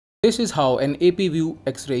This is how an AP view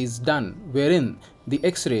X-ray is done, wherein the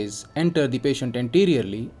X-rays enter the patient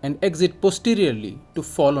anteriorly and exit posteriorly to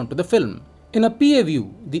fall onto the film. In a PA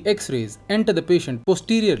view, the X-rays enter the patient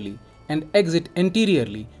posteriorly and exit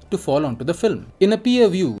anteriorly to fall onto the film. In a PA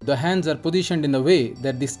view, the hands are positioned in a way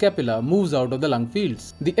that the scapula moves out of the lung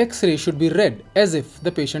fields. The X-ray should be read as if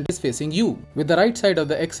the patient is facing you, with the right side of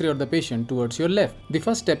the X-ray or the patient towards your left. The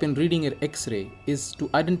first step in reading an X-ray is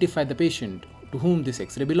to identify the patient to whom this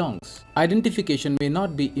X-ray belongs. Identification may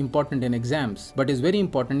not be important in exams, but is very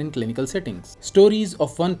important in clinical settings. Stories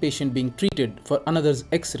of one patient being treated for another's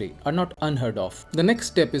X-ray are not unheard of. The next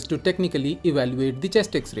step is to technically evaluate the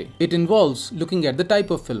chest X-ray. It involves looking at the type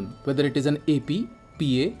of film, whether it is an AP,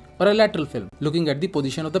 PA, or a lateral film, looking at the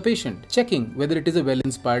position of the patient, checking whether it is a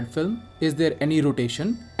well-inspired film, is there any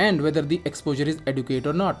rotation, and whether the exposure is adequate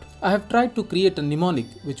or not. I have tried to create a mnemonic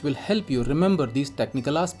which will help you remember these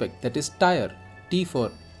technical aspects, that is TIRE, T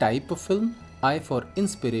for type of film, I for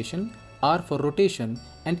inspiration, R for rotation,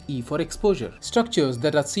 and E for exposure. Structures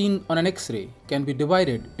that are seen on an X-ray can be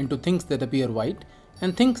divided into things that appear white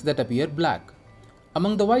and things that appear black.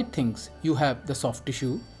 Among the white things, you have the soft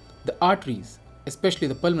tissue, the arteries, especially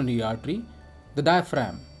the pulmonary artery, the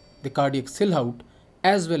diaphragm, the cardiac silhouette,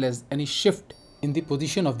 as well as any shift in the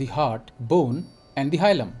position of the heart, bone, and the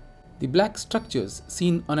hilum. The black structures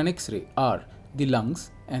seen on an X-ray are the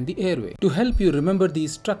lungs and the airway. To help you remember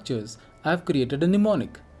these structures, I have created a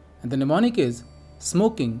mnemonic, and the mnemonic is: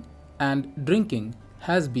 smoking and drinking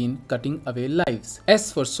has been cutting away lives.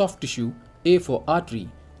 S for soft tissue, A for artery,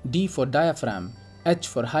 D for diaphragm, H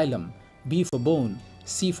for hilum, B for bone,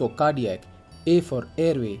 C for cardiac, A for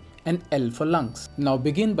airway, and L for lungs. Now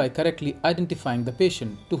begin by correctly identifying the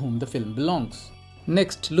patient to whom the film belongs.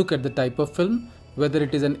 Next, look at the type of film, whether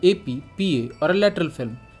it is an AP, PA, or a lateral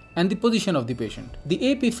film, and the position of the patient.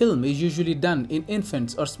 The AP film is usually done in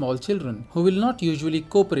infants or small children who will not usually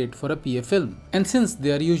cooperate for a PA film. And since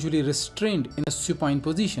they are usually restrained in a supine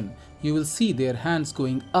position, you will see their hands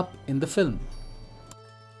going up in the film.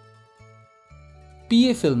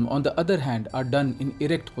 PA film, on the other hand, are done in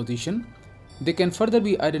erect position. They can further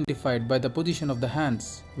be identified by the position of the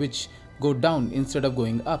hands, which go down instead of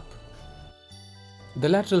going up. The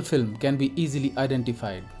lateral film can be easily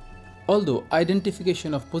identified. Although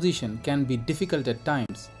identification of position can be difficult at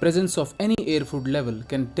times, presence of any air fluid level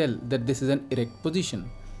can tell that this is an erect position.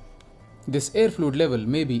 This air fluid level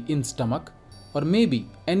may be in stomach or may be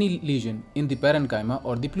any lesion in the parenchyma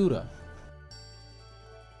or the pleura.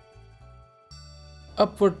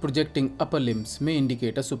 Upward projecting upper limbs may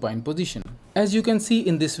indicate a supine position. As you can see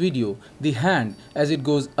in this video, the hand, as it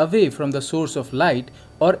goes away from the source of light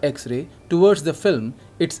or X-ray towards the film,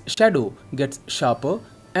 its shadow gets sharper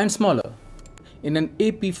and smaller. In an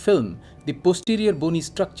AP film, the posterior bony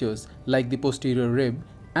structures like the posterior rib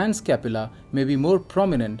and scapula may be more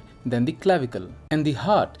prominent than the clavicle, and the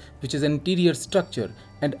heart, which is an anterior structure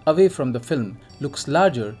and away from the film, looks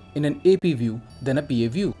larger in an AP view than a PA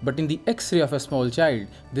view. But in the X-ray of a small child,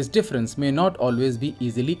 this difference may not always be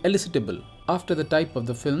easily elicitable. After the type of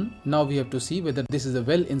the film, now we have to see whether this is a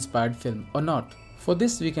well-inspired film or not. For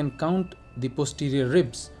this, we can count the posterior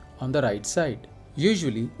ribs on the right side.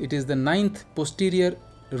 Usually, it is the 9th posterior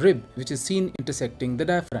rib which is seen intersecting the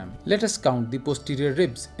diaphragm. Let us count the posterior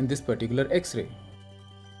ribs in this particular X-ray.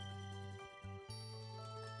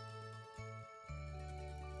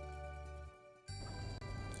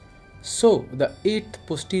 So, the 8th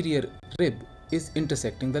posterior rib is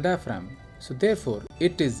intersecting the diaphragm. So therefore,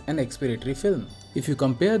 it is an expiratory film. If you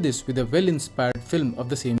compare this with a well-inspired film of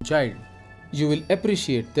the same child, you will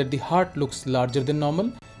appreciate that the heart looks larger than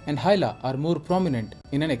normal and hyla are more prominent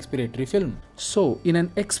in an expiratory film. So in an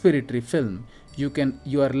expiratory film,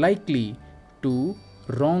 you are likely to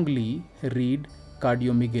wrongly read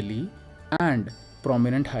cardiomegaly and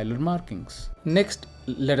prominent hilar markings. Next,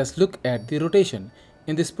 let us look at the rotation.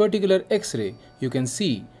 In this particular X-ray, you can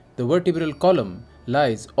see the vertebral column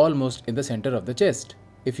lies almost in the center of the chest.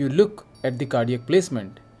 If you look at the cardiac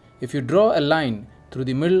placement, if you draw a line through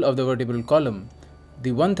the middle of the vertebral column,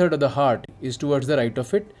 the 1/3 of the heart is towards the right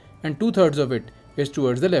of it and 2/3 of it is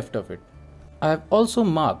towards the left of it. I have also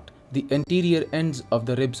marked the anterior ends of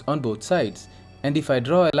the ribs on both sides, and if I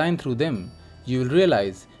draw a line through them, you will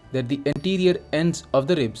realize that the anterior ends of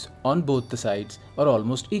the ribs on both the sides are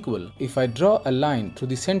almost equal. If I draw a line through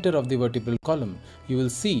the center of the vertebral column, you will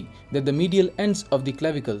see that the medial ends of the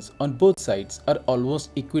clavicles on both sides are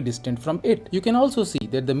almost equidistant from it. You can also see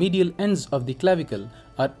that the medial ends of the clavicle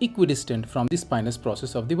are equidistant from the spinous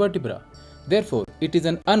process of the vertebra. Therefore, it is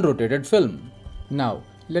an unrotated film. Now,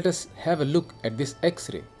 let us have a look at this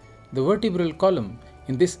X-ray. The vertebral column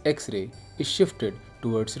in this X-ray is shifted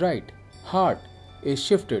towards right. Heart is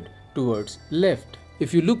shifted towards left.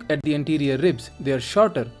 If you look at the anterior ribs, they are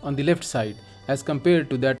shorter on the left side as compared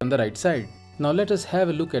to that on the right side. Now let us have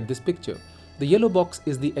a look at this picture. The yellow box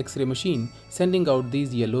is the X-ray machine sending out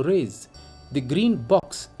these yellow rays. The green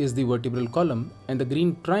box is the vertebral column and the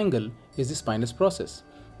green triangle is the spinous process.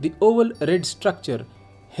 The oval red structure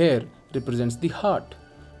here represents the heart.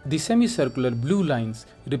 The semicircular blue lines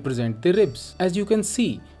represent the ribs. As you can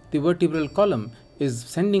see, the vertebral column is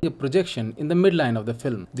sending a projection in the midline of the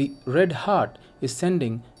film. The red heart is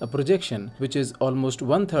sending a projection which is almost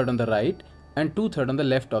 1/3 on the right and 2/3 on the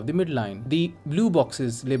left of the midline. The blue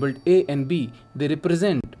boxes labeled A and B, they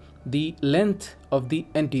represent the length of the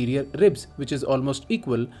anterior ribs, which is almost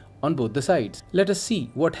equal on both the sides. Let us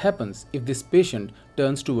see what happens if this patient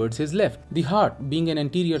turns towards his left. The heart, being an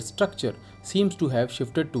anterior structure, seems to have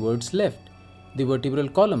shifted towards left. The vertebral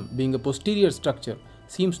column, being a posterior structure,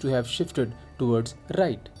 seems to have shifted towards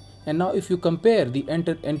right. And now if you compare the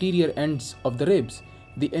anterior ends of the ribs,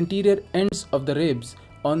 the anterior ends of the ribs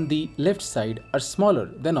on the left side are smaller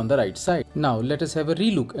than on the right side. Now let us have a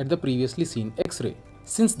relook at the previously seen X-ray.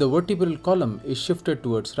 Since the vertebral column is shifted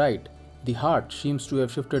towards right, the heart seems to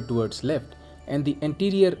have shifted towards left, and the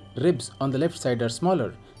anterior ribs on the left side are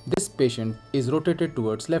smaller, this patient is rotated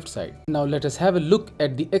towards left side. Now let us have a look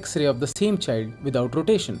at the X-ray of the same child without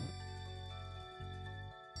rotation.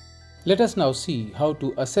 Let us now see how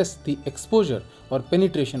to assess the exposure or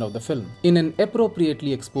penetration of the film. In an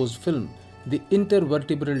appropriately exposed film, the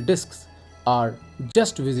intervertebral discs are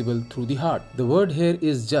just visible through the heart. The word here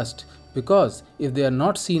is just because if they are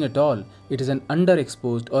not seen at all, it is an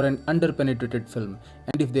underexposed or an underpenetrated film,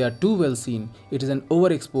 and if they are too well seen, it is an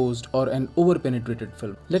overexposed or an overpenetrated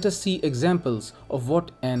film. Let us see examples of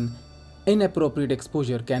what an inappropriate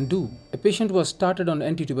exposure can do. A patient was started on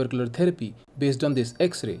antitubercular therapy based on this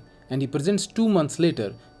X-ray, and he presents 2 months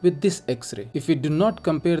later with this X-ray. If we do not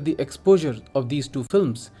compare the exposure of these two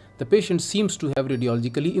films, the patient seems to have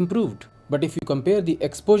radiologically improved. But if you compare the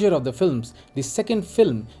exposure of the films, the second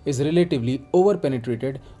film is relatively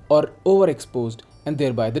overpenetrated or overexposed, and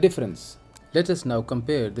thereby the difference. Let us now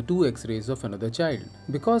compare the two X-rays of another child.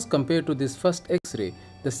 Because compared to this first X-ray,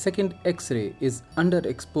 the second X-ray is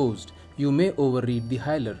underexposed, you may overread the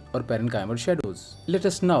hilar or parenchymal shadows. Let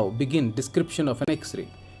us now begin description of an X-ray.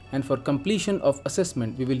 And for completion of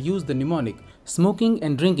assessment, we will use the mnemonic, smoking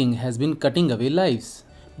and drinking has been cutting away lives.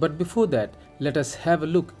 But before that, let us have a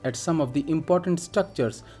look at some of the important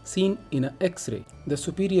structures seen in an X-ray. The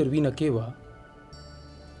superior vena cava,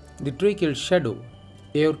 the tracheal shadow,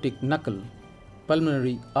 aortic knuckle,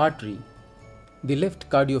 pulmonary artery, the left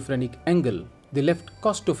cardiophrenic angle, the left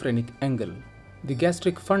costophrenic angle, the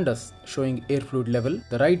gastric fundus showing air fluid level,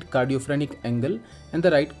 the right cardiophrenic angle and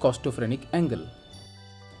the right costophrenic angle.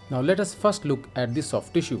 Now let us first look at the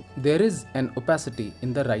soft tissue. There is an opacity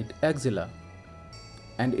in the right axilla,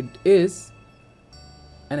 and it is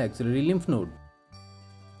an axillary lymph node.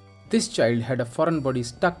 This child had a foreign body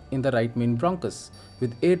stuck in the right main bronchus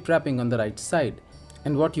with air trapping on the right side,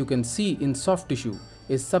 and what you can see in soft tissue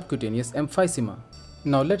is subcutaneous emphysema.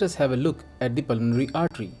 Now let us have a look at the pulmonary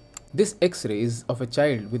artery. This X-ray is of a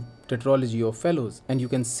child with tetralogy of Fallot, and you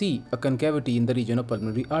can see a concavity in the region of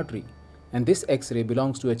pulmonary artery. And this X-ray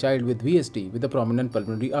belongs to a child with VSD with a prominent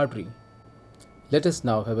pulmonary artery. Let us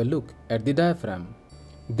now have a look at the diaphragm.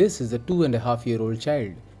 This is a 2.5-year-old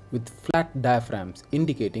child with flat diaphragms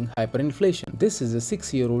indicating hyperinflation. This is a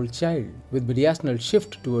 6-year-old child with mediastinal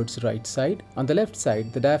shift towards right side. On the left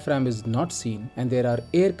side, the diaphragm is not seen and there are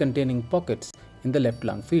air-containing pockets in the left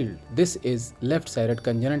lung field. This is left-sided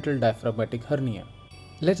congenital diaphragmatic hernia.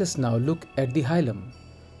 Let us now look at the hilum.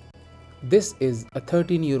 This is a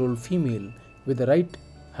 13-year-old female with a right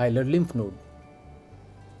hilar lymph node.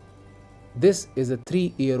 This is a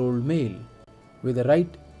 3-year-old male with a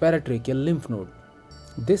right paratracheal lymph node.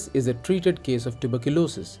 This is a treated case of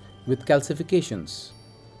tuberculosis with calcifications.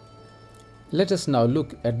 Let us now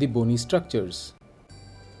look at the bony structures.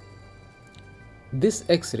 This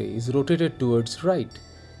X-ray is rotated towards right,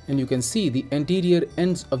 and you can see the anterior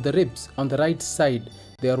ends of the ribs on the right side.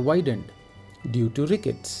 They are widened due to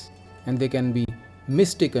rickets, and they can be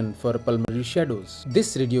mistaken for pulmonary shadows.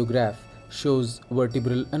 This radiograph shows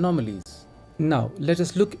vertebral anomalies. Now let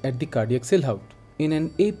us look at the cardiac silhouette. In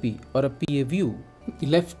an AP or a PA view, the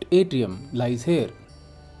left atrium lies here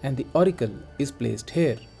and the auricle is placed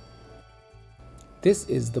here. This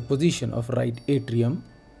is the position of right atrium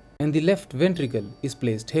and the left ventricle is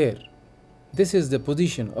placed here. This is the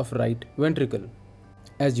position of right ventricle.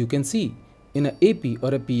 As you can see, in an AP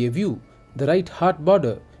or a PA view, the right heart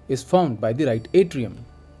border is formed by the right atrium,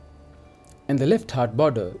 and the left heart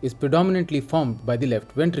border is predominantly formed by the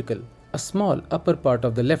left ventricle. A small upper part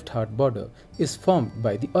of the left heart border is formed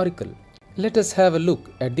by the auricle. Let us have a look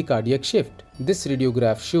at the cardiac shift. This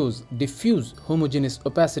radiograph shows diffuse homogeneous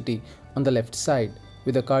opacity on the left side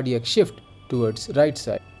with a cardiac shift towards right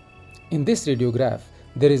side. In this radiograph,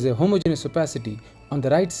 there is a homogeneous opacity on the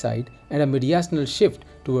right side and a mediastinal shift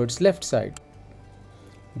towards left side.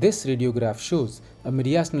 This radiograph shows a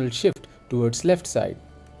mediastinal shift towards left side.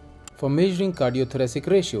 For measuring cardiothoracic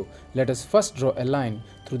ratio, let us first draw a line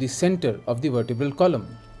through the center of the vertebral column.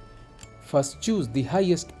 First choose the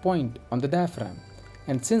highest point on the diaphragm,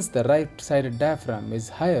 and since the right-sided diaphragm is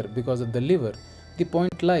higher because of the liver, the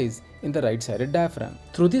point lies in the right-sided diaphragm.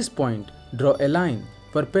 Through this point, draw a line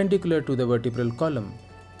perpendicular to the vertebral column,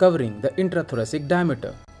 covering the intrathoracic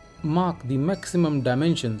diameter. Mark the maximum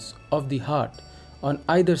dimensions of the heart on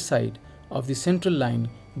either side of the central line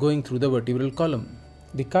going through the vertebral column.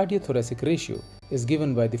 The cardiothoracic ratio is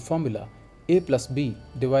given by the formula A plus B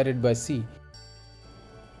divided by C.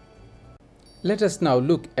 Let us now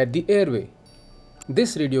look at the airway.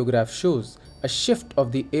 This radiograph shows a shift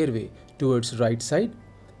of the airway towards right side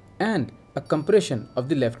and a compression of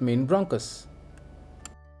the left main bronchus.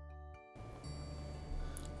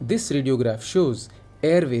 This radiograph shows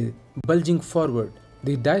airway bulging forward.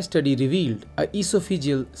 The dye study revealed a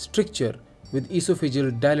esophageal stricture with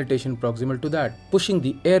esophageal dilatation proximal to that, pushing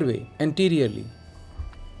the airway anteriorly.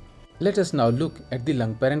 Let us now look at the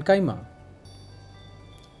lung parenchyma.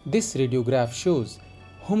 This radiograph shows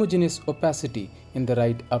homogeneous opacity in the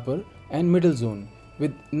right upper and middle zone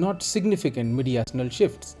with not significant mediastinal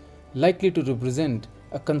shifts, likely to represent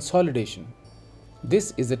a consolidation.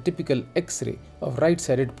 This is a typical X-ray of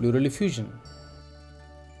right-sided pleural effusion.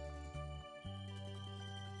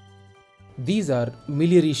 These are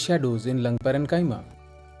miliary shadows in lung parenchyma.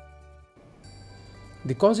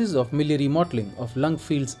 The causes of miliary mottling of lung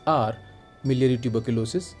fields are miliary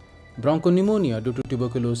tuberculosis, bronchopneumonia due to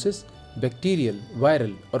tuberculosis, bacterial,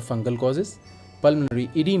 viral or fungal causes, pulmonary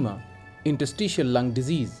edema, interstitial lung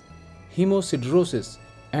disease, hemosiderosis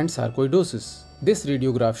and sarcoidosis. This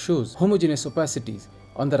radiograph shows homogeneous opacities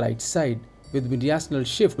on the right side with mediastinal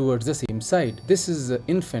shift towards the same side. This is an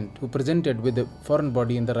infant who presented with a foreign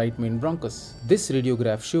body in the right main bronchus. This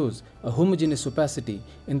radiograph shows a homogeneous opacity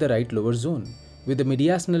in the right lower zone with a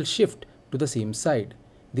mediastinal shift to the same side.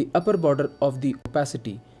 The upper border of the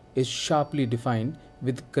opacity is sharply defined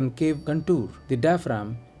with concave contour. The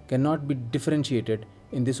diaphragm cannot be differentiated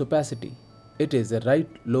in this opacity. It is a right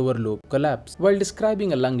lower lobe collapse. While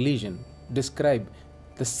describing a lung lesion, describe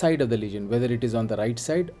the side of the lesion, whether it is on the right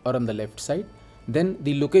side or on the left side, then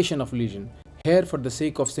the location of lesion. Here, for the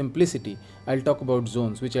sake of simplicity, I'll talk about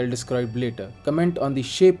zones, which I'll describe later. Comment on the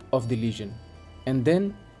shape of the lesion, and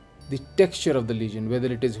then the texture of the lesion,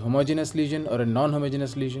 whether it is homogeneous lesion or a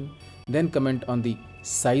non-homogeneous lesion. Then comment on the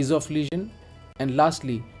size of lesion, and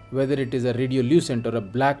lastly, whether it is a radiolucent or a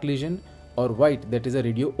black lesion, or white, that is a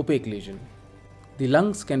radio-opaque lesion. The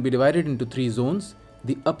lungs can be divided into three zones.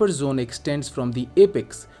 The upper zone extends from the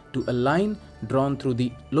apex to a line drawn through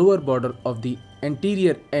the lower border of the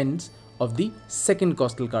anterior ends of the second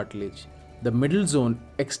costal cartilage. The middle zone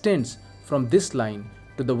extends from this line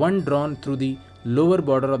to the one drawn through the lower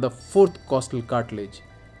border of the fourth costal cartilage.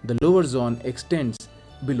 The lower zone extends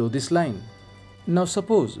below this line. Now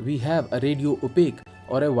suppose we have a radio-opaque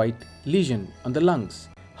or a white lesion on the lungs.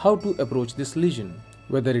 How to approach this lesion?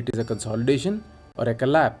 Whether it is a consolidation or a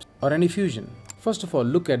collapse or an effusion. First of all,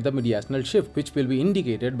 look at the mediastinal shift, which will be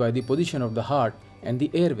indicated by the position of the heart and the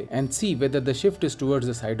airway, and see whether the shift is towards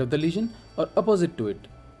the side of the lesion or opposite to it.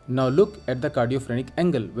 Now look at the cardiophrenic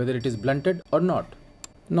angle, whether it is blunted or not.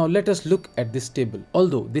 Now let us look at this table.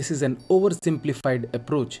 Although this is an oversimplified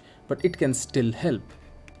approach, but it can still help.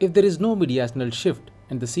 If there is no mediastinal shift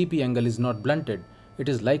and the CP angle is not blunted, it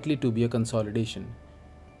is likely to be a consolidation.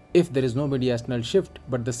 If there is no mediastinal shift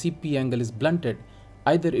but the CP angle is blunted,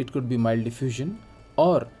 either it could be mild effusion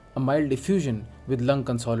or a mild effusion with lung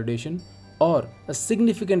consolidation or a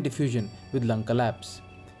significant effusion with lung collapse.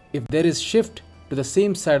 If there is shift to the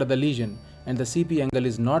same side of the lesion and the CP angle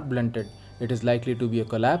is not blunted, it is likely to be a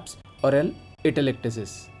collapse or an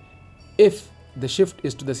atelectasis. If the shift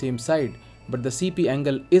is to the same side but the CP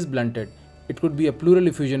angle is blunted, it could be a pleural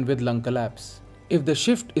effusion with lung collapse. If the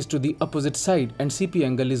shift is to the opposite side and CP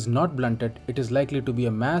angle is not blunted, it is likely to be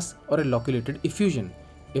a mass or a loculated effusion.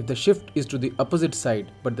 If the shift is to the opposite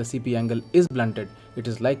side but the CP angle is blunted, it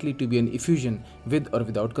is likely to be an effusion with or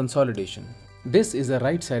without consolidation. This is a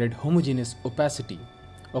right-sided homogeneous opacity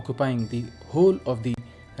occupying the whole of the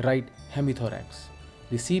right hemithorax.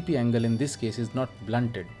 The CP angle in this case is not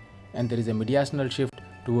blunted and there is a mediastinal shift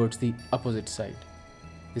towards the opposite side.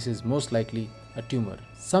 This is most likely a tumor.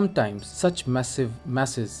 Sometimes such massive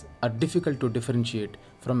masses are difficult to differentiate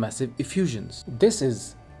from massive effusions. This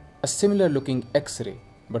is a similar looking X-ray,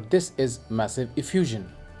 but this is massive effusion.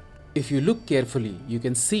 If you look carefully, you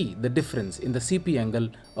can see the difference in the CP angle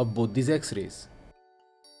of both these X-rays.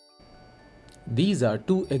 These are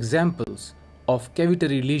two examples of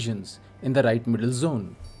cavitary lesions in the right middle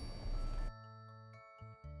zone.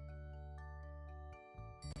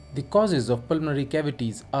 The causes of pulmonary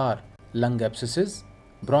cavities are lung abscesses,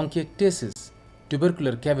 bronchiectasis,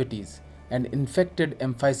 tubercular cavities, and infected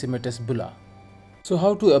emphysematous bulla. So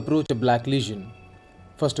how to approach a black lesion?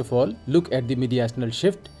 First of all, look at the mediastinal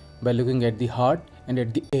shift by looking at the heart and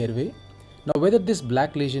at the airway. Now whether this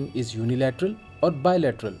black lesion is unilateral or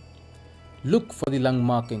bilateral, look for the lung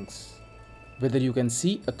markings, whether you can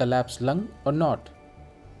see a collapsed lung or not,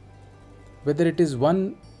 whether it is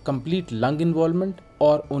one complete lung involvement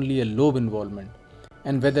or only a lobe involvement,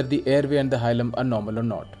 and whether the airway and the hilum are normal or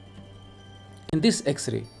not. In this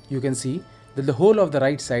X-ray, you can see that the whole of the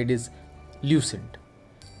right side is lucent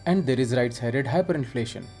and there is right-sided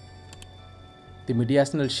hyperinflation. The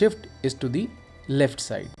mediastinal shift is to the left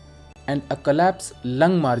side and a collapsed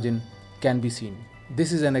lung margin can be seen.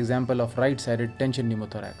 This is an example of right-sided tension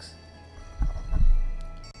pneumothorax.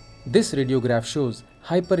 This radiograph shows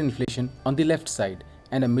hyperinflation on the left side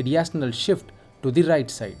and a mediastinal shift to the right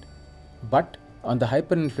side. But on the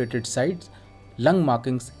hyperinflated sides, lung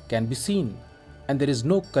markings can be seen and there is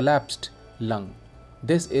no collapsed lung.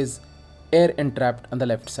 This is air entrapped on the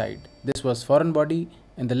left side. This was foreign body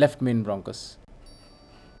in the left main bronchus.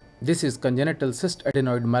 This is congenital cyst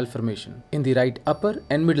adenoid malformation in the right upper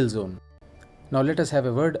and middle zone. Now let us have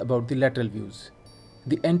a word about the lateral views.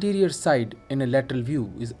 The anterior side in a lateral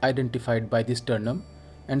view is identified by the sternum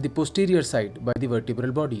and the posterior side by the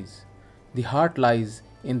vertebral bodies. The heart lies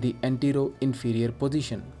in the antero-inferior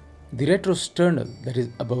position. The retrosternal, that is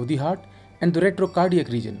above the heart, and the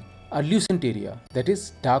retrocardiac region are lucent area, that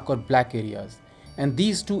is dark or black areas, and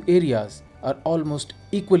these two areas are almost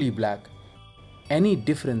equally black. Any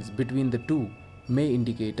difference between the two may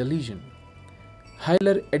indicate a lesion.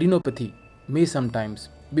 Hilar adenopathy may sometimes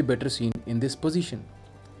be better seen in this position.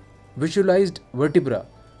 Visualized vertebra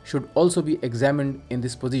should also be examined in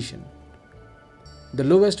this position. The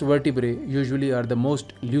lowest vertebrae usually are the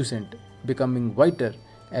most lucent, becoming whiter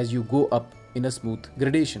as you go up in a smooth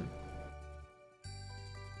gradation.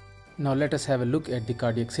 Now let us have a look at the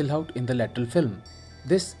cardiac silhouette in the lateral film.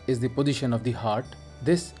 This is the position of the heart,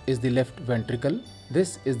 this is the left ventricle,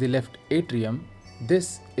 this is the left atrium,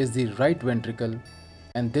 this is the right ventricle,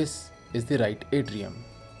 and this is the right atrium.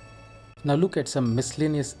 Now look at some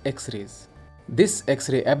miscellaneous X-rays. This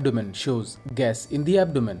X-ray abdomen shows gas in the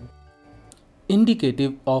abdomen,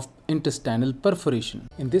 indicative of intestinal perforation.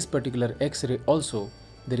 In this particular X-ray also,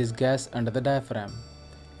 there is gas under the diaphragm,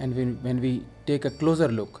 and when we take a closer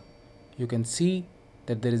look, you can see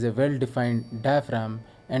that there is a well-defined diaphragm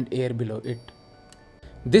and air below it.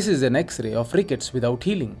 This is an X-ray of rickets without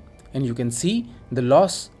healing, and you can see the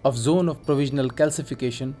loss of zone of provisional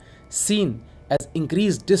calcification seen as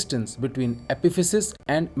increased distance between epiphysis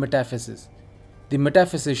and metaphysis. The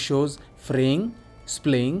metaphysis shows fraying,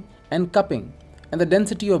 splaying, and cupping, and the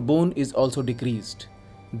density of bone is also decreased.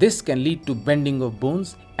 This can lead to bending of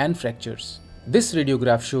bones and fractures. This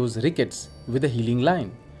radiograph shows rickets with a healing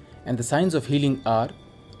line, and the signs of healing are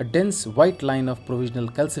a dense white line of provisional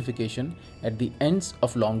calcification at the ends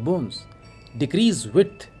of long bones, decreased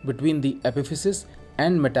width between the epiphysis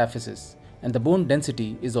and metaphysis, and the bone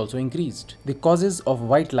density is also increased. The causes of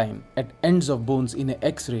white line at ends of bones in a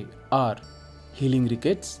X-ray are healing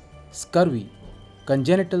rickets, scurvy,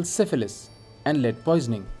 congenital syphilis, and lead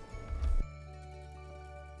poisoning.